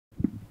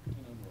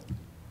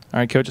All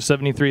right, Coach, a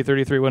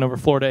 73-33 win over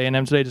Florida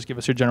A&M today. Just give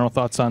us your general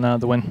thoughts on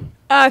the win.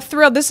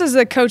 Thrilled. This is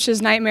the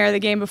coach's nightmare, the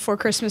game before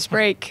Christmas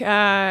break.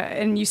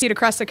 And you see it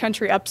across the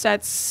country,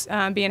 upsets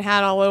being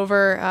had all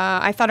over.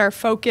 I thought our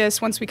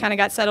focus, once we kind of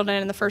got settled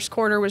in the first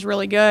quarter, was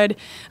really good.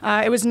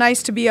 It was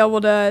nice to be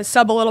able to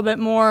sub a little bit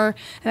more,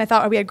 and I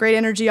thought we had great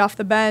energy off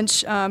the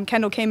bench.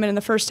 Kendall came in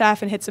the first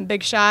half and hit some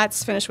big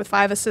shots, finished with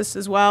 5 assists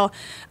as well.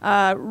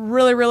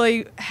 Really,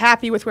 really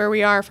happy with where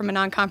we are from a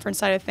non-conference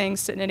side of things,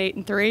 sitting at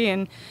 8-3,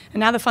 and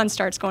now the fun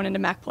starts going into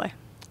MAC play.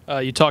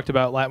 We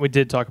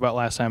did talk about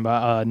last time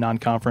about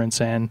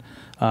non-conference, and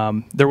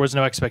there was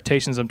no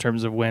expectations in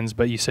terms of wins,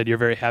 but you said you're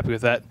very happy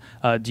with that.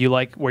 Do you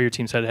like where your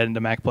team's headed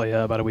into MAC play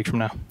about a week from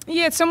now?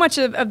 Yeah, so much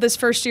of this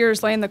first year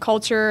is laying the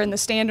culture and the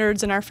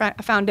standards and our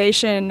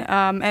foundation,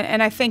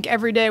 and I think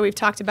every day we've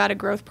talked about a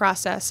growth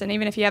process, and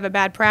even if you have a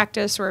bad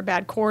practice or a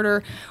bad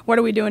quarter, what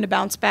are we doing to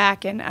bounce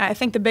back? And I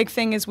think the big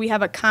thing is we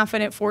have a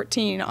confident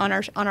 14 on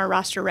our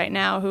roster right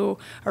now who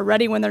are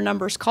ready when their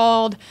number's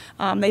called.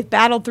 They've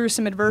battled through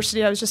some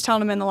adversity. I was just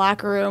telling them in the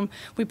locker room,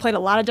 we played a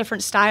lot of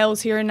different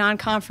styles here in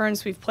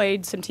non-conference. We've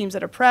played some teams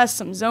that are press,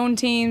 some zone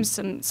teams,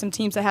 some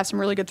teams that have some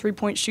really good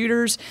three-point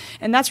shooters,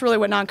 and that's really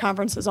what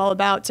non-conference is all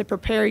about, to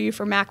prepare you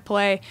for MAC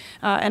play.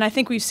 And I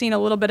think we've seen a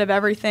little bit of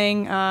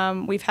everything.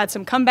 We've had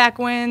some comeback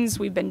wins.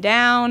 We've been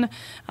down.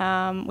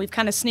 We've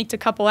kind of sneaked a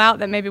couple out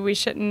that maybe we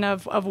shouldn't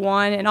have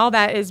won, and all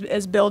that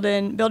is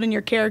building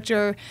your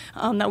character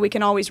that we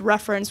can always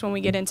reference when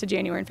we get into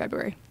January and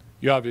February.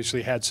 You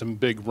obviously had some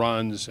big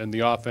runs, and the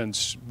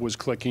offense was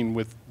clicking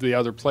with the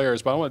other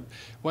players. But I want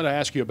to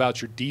ask you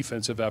about your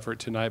defensive effort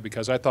tonight,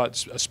 because I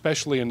thought,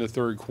 especially in the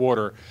third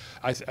quarter,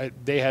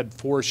 they had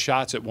 4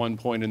 shots at one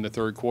point in the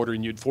third quarter,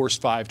 and you'd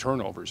forced 5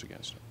 turnovers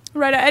against them.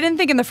 Right. I didn't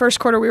think in the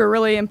first quarter we were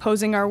really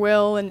imposing our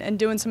will and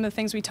doing some of the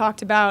things we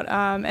talked about.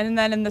 And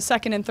then in the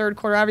second and third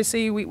quarter,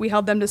 obviously, we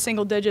held them to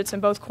single digits in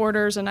both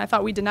quarters, and I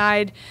thought we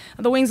denied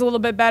the wings a little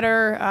bit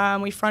better.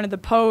 We fronted the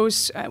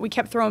post. We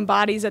kept throwing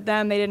bodies at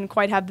them. They didn't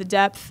quite have the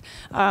depth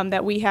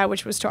that we had,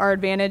 which was to our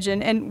advantage.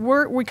 And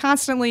we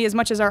constantly, as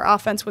much as our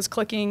offense was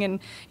clicking and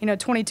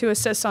 22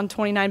 assists on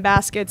 29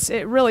 baskets,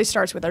 it really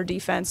starts with our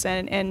defense.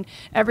 And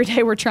every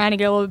day we're trying to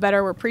get a little bit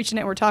better. We're preaching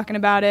it. We're talking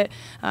about it.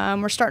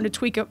 We're starting to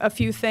tweak a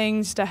few things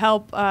to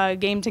help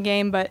game to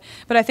game, but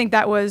I think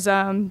that was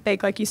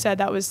big, like you said,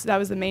 that was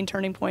the main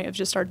turning point of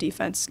just our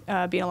defense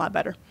being a lot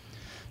better.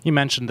 You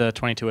mentioned the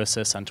 22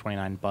 assists on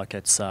 29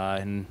 buckets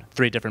and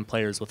 3 different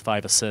players with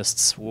 5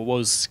 assists. What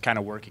was kind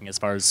of working as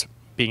far as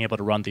being able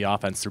to run the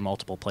offense through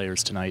multiple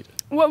players tonight?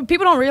 What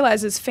people don't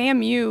realize is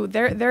FAMU,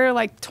 they're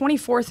like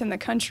 24th in the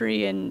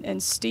country in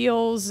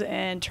steals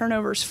and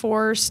turnovers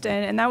forced,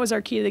 and that was our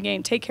key to the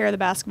game. Take care of the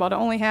basketball. To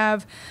only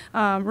have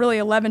really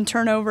 11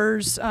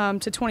 turnovers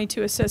to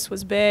 22 assists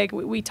was big.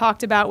 We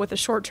talked about, with a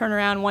short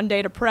turnaround, 1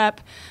 day to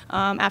prep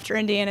after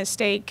Indiana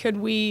State, could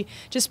we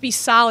just be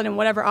solid in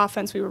whatever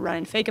offense we were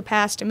running? Fake a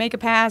pass to make a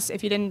pass.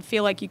 If you didn't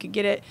feel like you could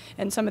get it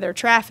in some of their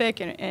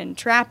traffic and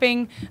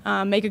trapping,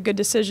 make a good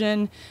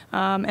decision.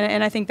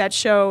 And I think that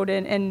showed,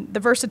 and the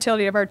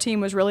versatility of our team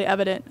was really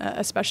evident,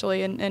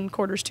 especially in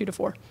quarters 2 to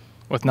 4.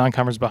 With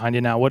non-conference behind you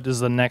now, what does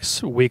the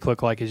next week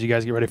look like as you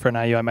guys get ready for an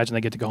IU? I imagine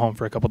they get to go home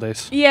for a couple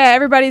days. Yeah,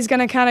 everybody's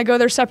going to kind of go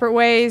their separate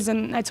ways,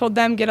 and I told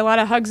them get a lot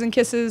of hugs and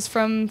kisses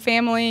from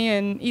family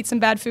and eat some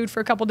bad food for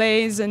a couple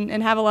days and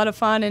have a lot of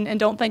fun and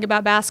don't think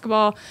about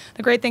basketball.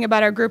 The great thing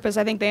about our group is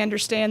I think they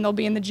understand they'll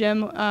be in the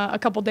gym a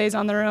couple days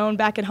on their own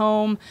back at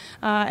home,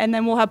 and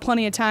then we'll have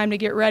plenty of time to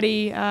get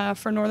ready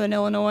for Northern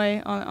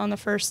Illinois on the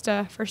first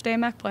day of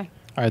MAC play.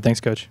 All right,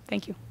 thanks, Coach.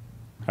 Thank you.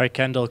 All right,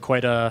 Kendall,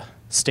 quite a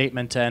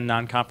statement to end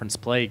non-conference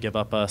play. Give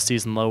up a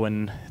season low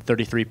in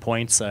 33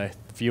 points,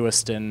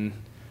 fewest in,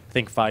 I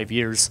think, 5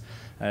 years.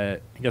 I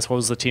guess what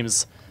was the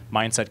team's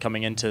mindset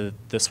coming into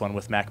this one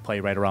with MAC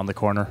play right around the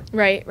corner?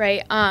 Right.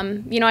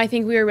 I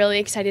think we were really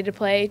excited to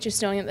play,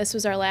 just knowing that this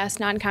was our last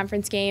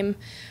non-conference game.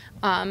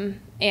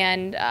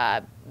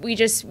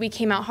 We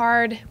came out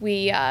hard.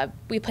 We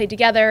played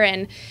together,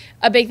 and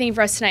a big thing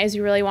for us tonight is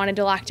we really wanted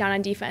to lock down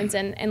on defense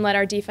and let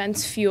our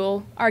defense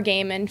fuel our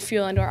game and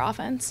fuel into our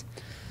offense.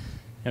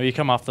 You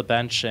come off the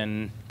bench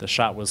and the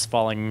shot was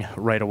falling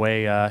right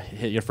away.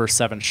 Hit your first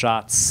 7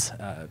 shots.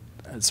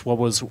 What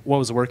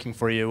was working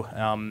for you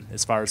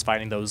as far as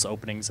finding those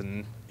openings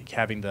and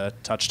having the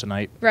touch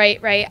tonight? Right.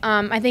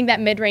 I think that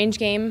mid-range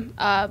game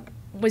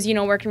was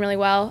working really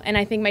well, and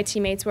I think my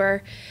teammates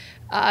were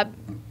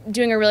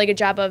doing a really good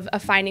job of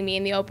finding me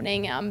in the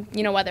opening,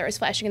 whether it was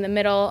flashing in the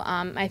middle.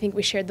 I think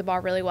we shared the ball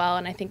really well,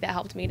 and I think that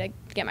helped me to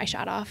get my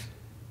shot off.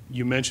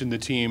 You mentioned the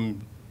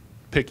team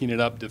picking it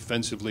up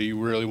defensively. You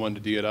really wanted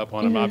to D it up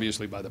on them.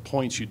 Obviously, by the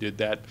points you did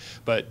that,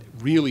 but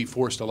really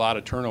forced a lot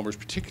of turnovers,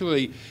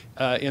 particularly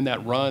in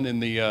that run in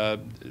the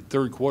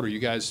third quarter. You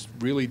guys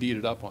really D'd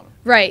it up on them.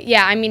 Right,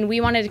 yeah. I mean,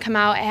 we wanted to come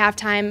out at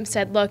halftime,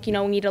 said, look, we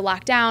need to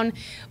lock down.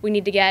 We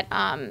need to get,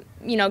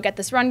 get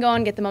this run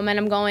going, get the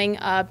momentum going.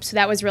 So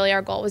that was really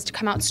our goal, was to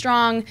come out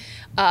strong,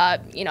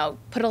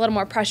 put a little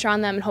more pressure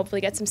on them and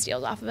hopefully get some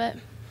steals off of it.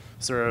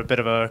 Is there a bit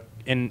of a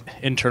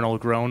internal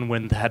groan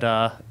when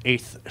that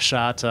eighth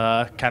shot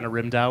kind of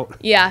rimmed out.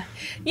 Yeah.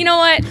 You know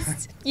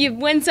what? You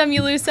win some,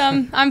 you lose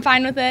some. I'm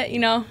fine with it.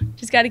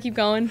 Just got to keep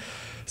going.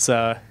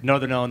 So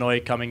Northern Illinois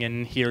coming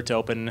in here to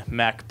open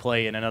MAC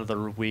play in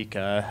another week.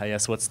 I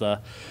guess what's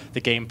the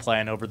game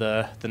plan over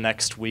the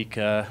next week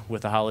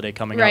with the holiday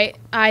coming up? Right.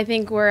 I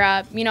think we're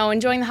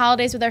enjoying the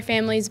holidays with our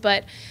families,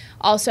 but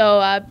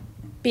also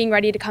being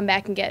ready to come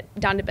back and get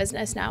down to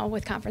business now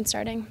with conference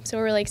starting. So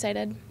we're really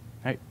excited. All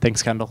right.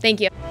 Thanks, Kendall. Thank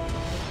you.